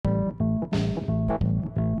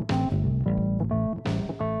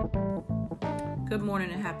Good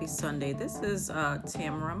morning and happy Sunday. This is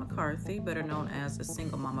Tamara McCarthy, better known as a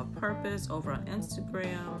Single Mama Purpose, over on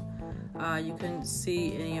Instagram. You can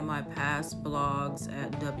see any of my past blogs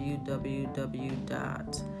at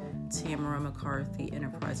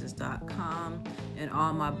www.tamaramccarthyenterprises.com, and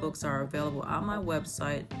all my books are available on my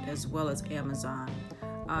website as well as Amazon.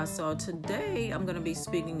 So today I'm going to be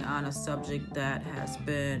speaking on a subject that has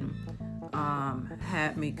been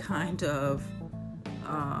had me kind of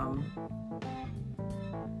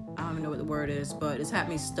I don't even know what the word is, but it's had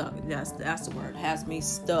me stuck. That's the word. Has me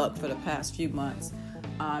stuck for the past few months.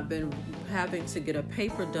 I've been having to get a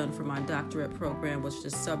paper done for my doctorate program, which the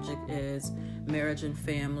subject is marriage and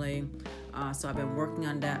family. So I've been working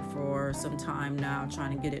on that for some time now,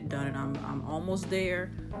 trying to get it done, and I'm almost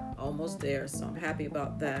there. So I'm happy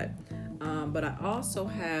about that. But I also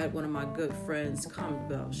had one of my good friends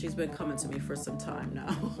she's been coming to me for some time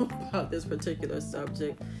now about this particular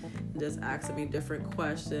subject, just asking me different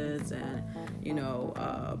questions and,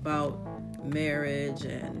 about marriage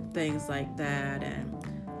and things like that. And,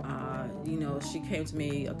 she came to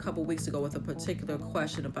me a couple weeks ago with a particular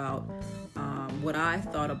question about what I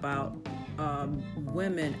thought about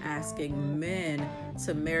women asking men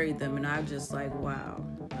to marry them. And I'm just like, wow,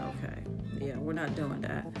 okay, yeah, we're not doing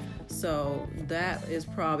that. So that is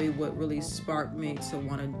probably what really sparked me to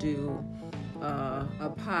want to do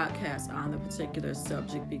a podcast on the particular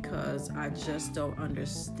subject, because I just don't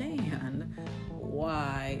understand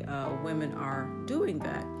why women are doing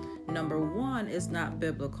that. Number one, it's not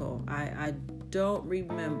biblical. I don't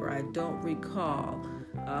recall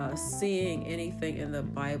seeing anything in the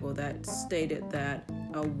Bible that stated that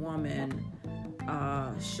a woman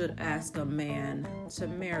should ask a man to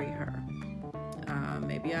marry her.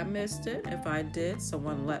 Maybe I missed it. If I did,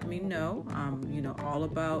 someone let me know. I'm, all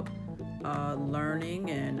about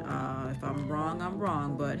learning, and if I'm wrong, I'm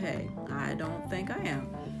wrong. But hey, I don't think I am.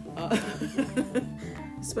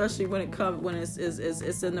 Especially when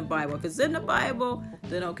it's in the Bible. If it's in the Bible,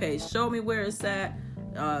 then okay, show me where it's at.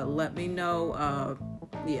 Let me know.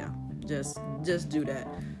 Just do that.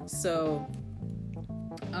 So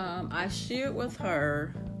I shared with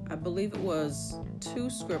her, I believe it was 2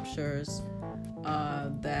 scriptures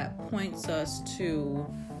that points us to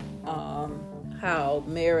how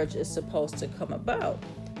marriage is supposed to come about.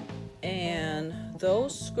 And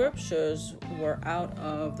those scriptures were out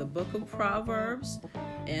of the book of Proverbs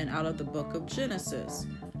and out of the book of Genesis.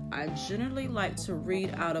 I generally like to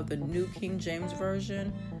read out of the New King James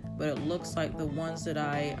Version, but it looks like the ones that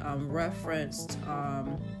I referenced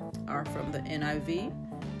are from the NIV.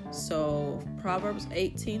 So Proverbs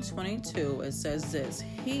 18:22, it says this: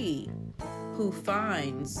 "He who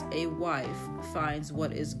finds a wife finds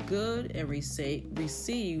what is good and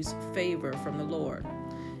receives favor from the Lord."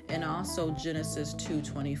 And also Genesis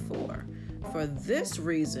 2:24, "For this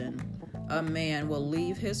reason a man will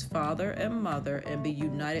leave his father and mother and be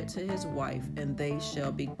united to his wife, and they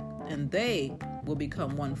will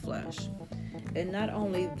become one flesh." And not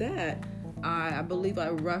only that, I believe I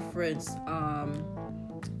referenced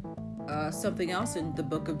something else in the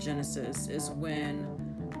book of Genesis, is when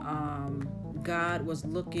God was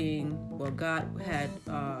looking, God had,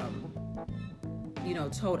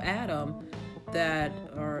 told Adam that,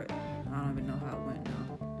 or I don't even know how it went now.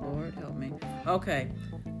 Lord help me. Okay.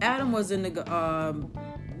 Adam was in the,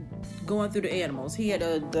 going through the animals. He had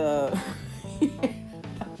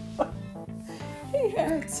he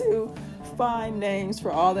had to find names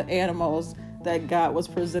for all the animals that God was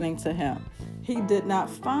presenting to him. He did not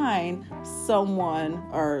find someone,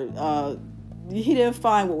 or he didn't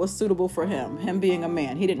find what was suitable for him being a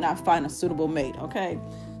man. He did not find a suitable mate, okay?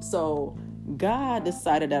 So God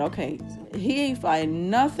decided that, okay, he ain't find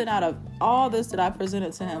nothing out of all this that I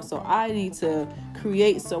presented to him, so I need to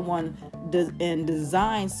create someone and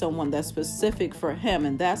design someone that's specific for him.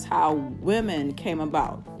 And that's how women came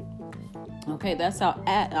about. Okay, that's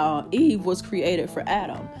how Eve was created for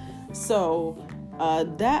Adam. So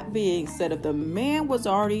that being said, if the man was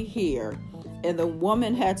already here and the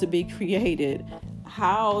woman had to be created,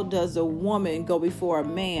 how does a woman go before a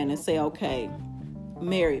man and say, okay,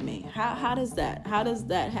 marry me? How does that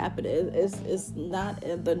happen? It's not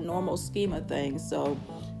in the normal scheme of things. So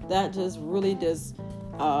that just really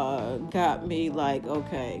got me like,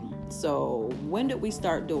 okay, so when did we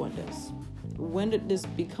start doing this? When did this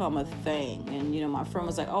become a thing? And my friend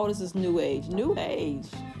was like, oh, this is new age.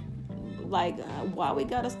 Like, why we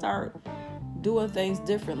gotta start doing things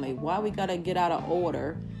differently? Why we gotta get out of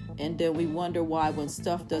order? And then we wonder why when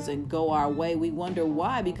stuff doesn't go our way. We wonder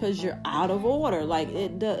why, because you're out of order. Like,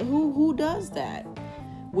 who does that?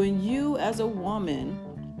 When you as a woman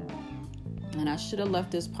and I should have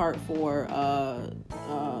left this part for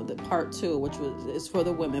the part 2, which is for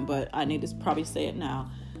the women, but I need to probably say it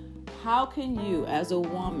now. How can you, as a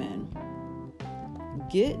woman,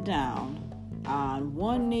 get down on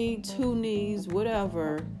one knee, two knees,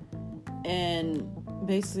 whatever, and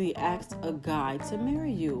basically ask a guy to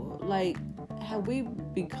marry you? Like, have we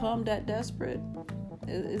become that desperate?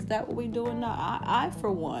 Is that what we're doing now? I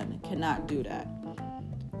for one, cannot do that.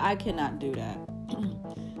 I cannot do that.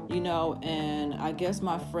 And I guess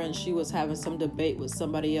my friend, she was having some debate with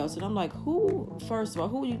somebody else, and I'm like, first of all,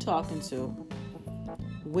 who are you talking to?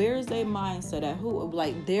 Where's their mindset at?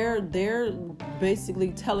 Like, they're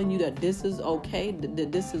basically telling you that this is okay,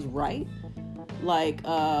 that this is right. Like,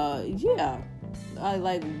 yeah.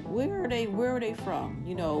 Like, where are they from?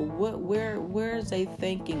 Where is they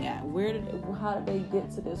thinking at? How did they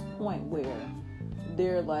get to this point where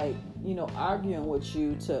they're like, arguing with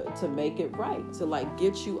you to make it right, to like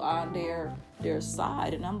get you on their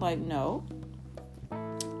side? And I'm like, no,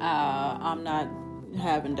 I'm not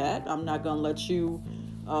having that. I'm not gonna let you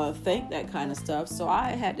think that kind of stuff. So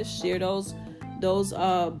I had to share those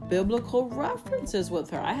biblical references with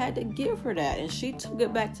her. I had to give her that, and she took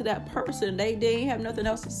it back to that person. They didn't have nothing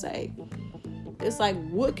else to say. It's like,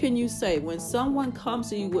 what can you say when someone comes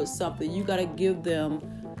to you with something? You got to give them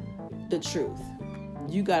the truth.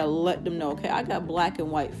 You got to let them know, okay, I got black and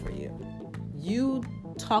white for you. You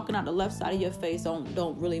talking out the left side of your face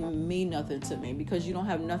don't really mean nothing to me, because you don't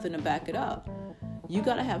have nothing to back it up. You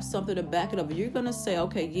got to have something to back it up. You're going to say,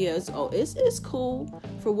 okay, yes, it's cool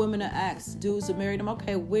for women to ask dudes to marry them.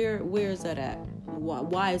 Okay, where is that at?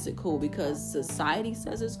 Why is it cool? Because society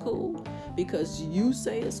says it's cool? Because you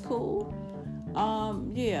say it's cool?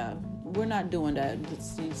 Yeah, we're not doing that.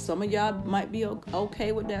 Some of y'all might be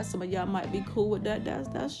okay with that. Some of y'all might be cool with that.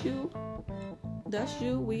 That's you. That's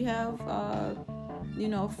you. We have,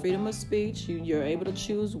 freedom of speech. You're able to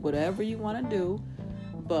choose whatever you want to do,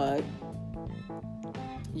 but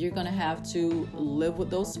you're going to have to live with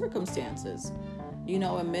those circumstances.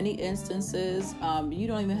 In many instances, you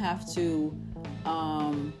don't even have to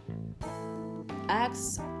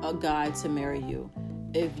ask a guy to marry you.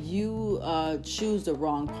 If you choose the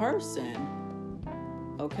wrong person,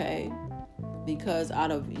 okay, because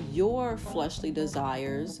out of your fleshly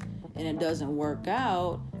desires and it doesn't work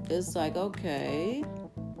out, it's like, okay,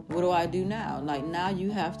 what do I do now? Like, now you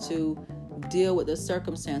have to deal with the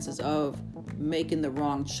circumstances of making the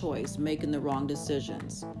wrong choice, making the wrong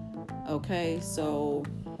decisions. Okay, so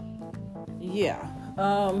yeah.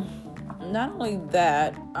 Not only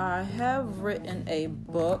that, I have written a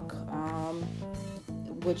book,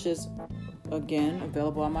 which is again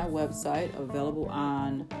available on my website, available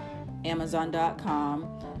on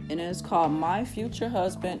Amazon.com, and it is called My Future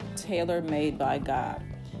Husband, Tailor Made by God.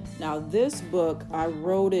 Now, this book, I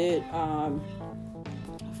wrote it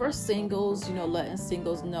for singles, letting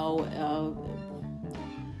singles know,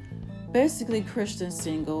 basically Christian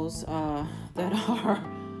singles that are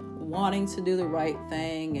wanting to do the right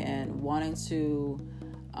thing and wanting to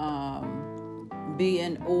be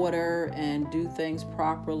in order and do things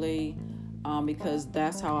properly, because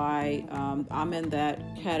that's how I'm in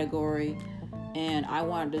that category. And I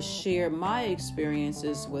wanted to share my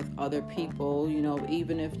experiences with other people,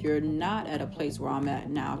 even if you're not at a place where I'm at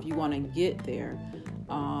now, if you want to get there.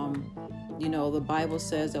 The Bible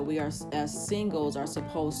says that we are, as singles, are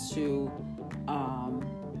supposed to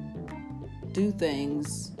do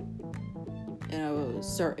things in a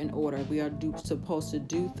certain order. We are supposed to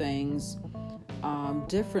do things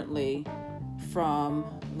differently from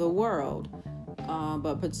the world.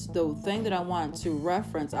 But the thing that I wanted to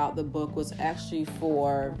reference out the book was actually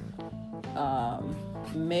for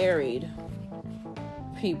married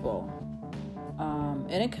people.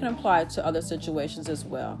 And it can apply to other situations as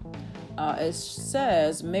well. It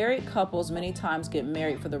says, married couples many times get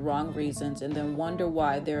married for the wrong reasons and then wonder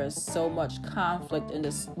why there is so much conflict and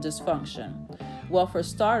dysfunction. Well, for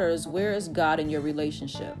starters, where is God in your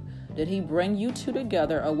relationship? Did he bring you two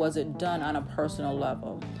together, or was it done on a personal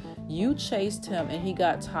level? You chased him and he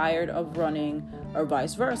got tired of running, or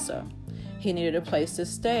vice versa. He needed a place to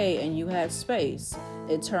stay and you had space.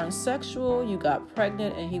 It turned sexual, you got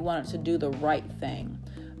pregnant, and he wanted to do the right thing.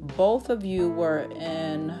 Both of you were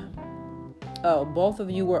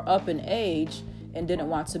up in age and didn't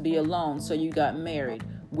want to be alone, so you got married.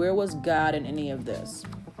 Where was God in any of this?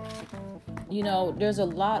 There's a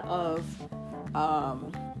lot of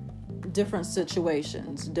different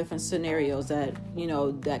situations, different scenarios that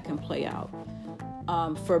can play out.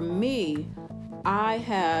 For me, I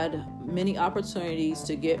had many opportunities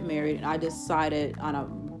to get married, and I decided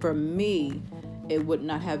for me it would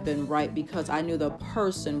not have been right because I knew the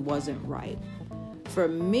person wasn't right. For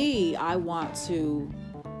me, I want to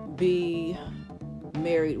be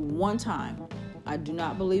married one time. I do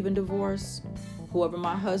not believe in divorce. Whoever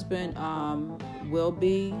my husband will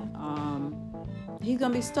be, he's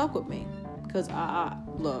gonna be stuck with me because I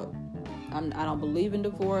don't believe in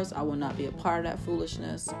divorce. I will not be a part of that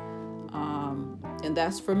foolishness, and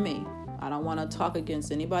that's for me. I don't want to talk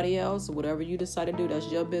against anybody else. Whatever you decide to do,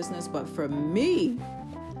 that's your business. But for me,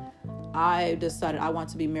 I decided I want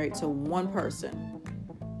to be married to one person,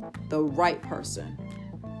 the right person,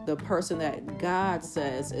 the person that God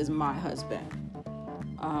says is my husband.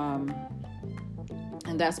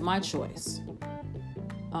 And that's my choice.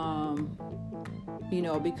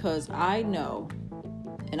 Because I know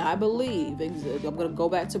and I believe, I'm going to go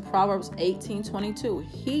back to Proverbs 18:22.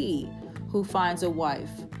 He who finds a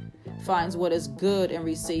wife finds what is good and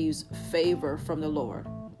receives favor from the Lord.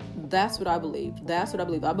 That's what I believe.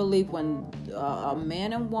 I believe when a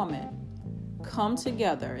man and woman come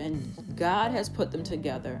together and God has put them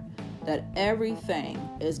together, that everything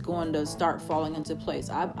is going to start falling into place.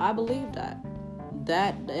 I believe that.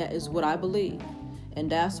 That is what I believe. And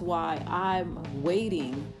that's why I'm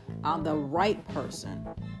waiting on the right person,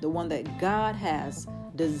 the one that God has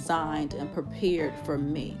designed and prepared for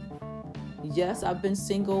me. Yes, I've been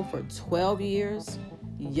single for 12 years.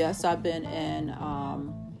 Yes, I've been in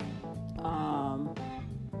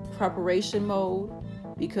preparation mode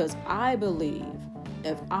because I believe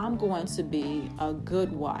if I'm going to be a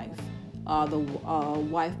good wife, the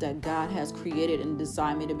wife that God has created and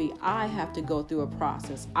designed me to be, I have to go through a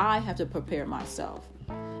process. I have to prepare myself.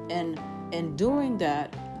 And in doing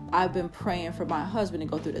that, I've been praying for my husband to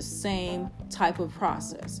go through the same type of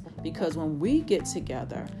process. Because when we get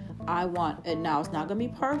together, and now it's not going to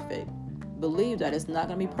be perfect. Believe that it's not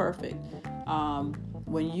going to be perfect.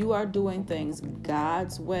 When you are doing things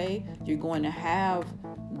God's way, you're going to have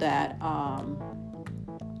that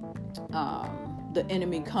the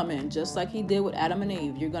enemy come in, just like he did with Adam and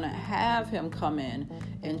Eve. You're going to have him come in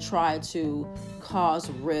and try to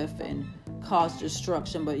cause rift and cause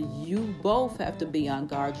destruction, but you both have to be on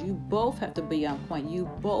guard. You both have to be on point. You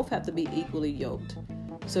both have to be equally yoked,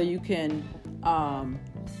 so you can,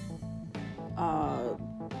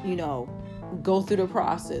 go through the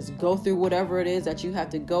process, go through whatever it is that you have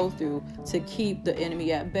to go through to keep the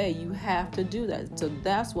enemy at bay. You have to do that. So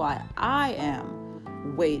that's why I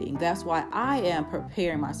am waiting. That's why I am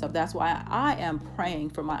preparing myself. That's why I am praying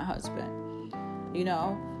for my husband.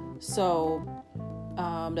 So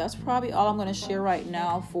that's probably all I'm going to share right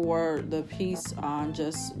now for the piece on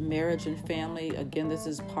just marriage and family. Again, this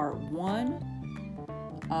is part 1.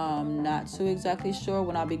 Not too exactly sure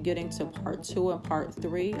when I'll be getting to part 2 and part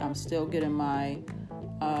 3. I'm still getting my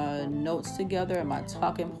notes together and my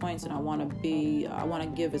talking points, and I want to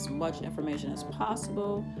give as much information as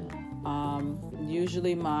possible.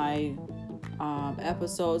 Usually my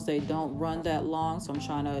episodes, they don't run that long, so I'm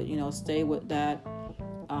trying to stay with that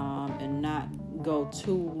and not go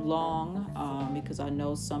too long, because I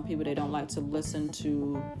know some people, they don't like to listen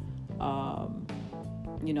to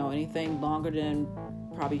anything longer than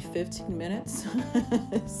probably 15 minutes.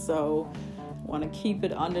 So I want to keep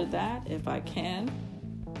it under that if I can.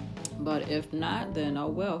 But if not, then oh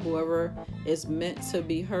well. Whoever is meant to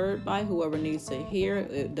be heard by, whoever needs to hear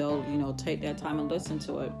it, they'll take that time and listen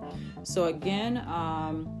to it. So again,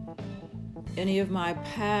 any of my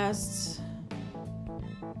past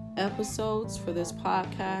episodes for this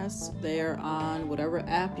podcast, they're on whatever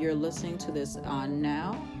app you're listening to this on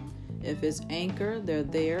now. If it's Anchor, they're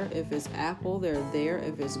there. If it's Apple, they're there.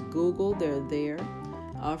 If it's Google, they're there.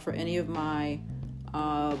 For any of my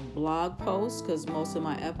blog posts, because most of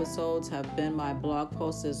my episodes have been my blog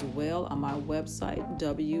posts as well on my website,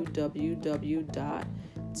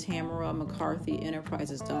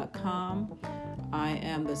 www.tamaramccarthyenterprises.com. I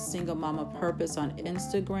am the Single Mama Purpose on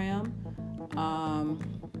Instagram.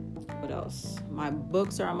 What else? My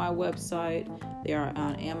books are on my website. They are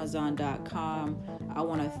on Amazon.com. I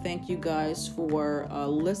want to thank you guys for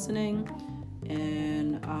listening,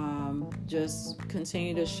 and just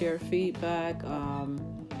continue to share feedback.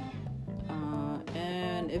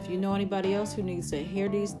 And if you know anybody else who needs to hear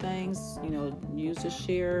these things, use the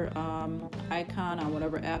share icon on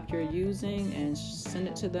whatever app you're using and send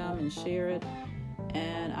it to them and share it.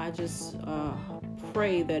 And I just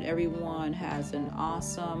pray that everyone has an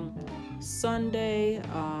awesome Sunday,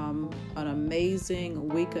 an amazing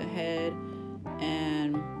week ahead,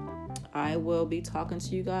 and I will be talking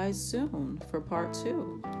to you guys soon for part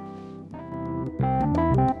 2.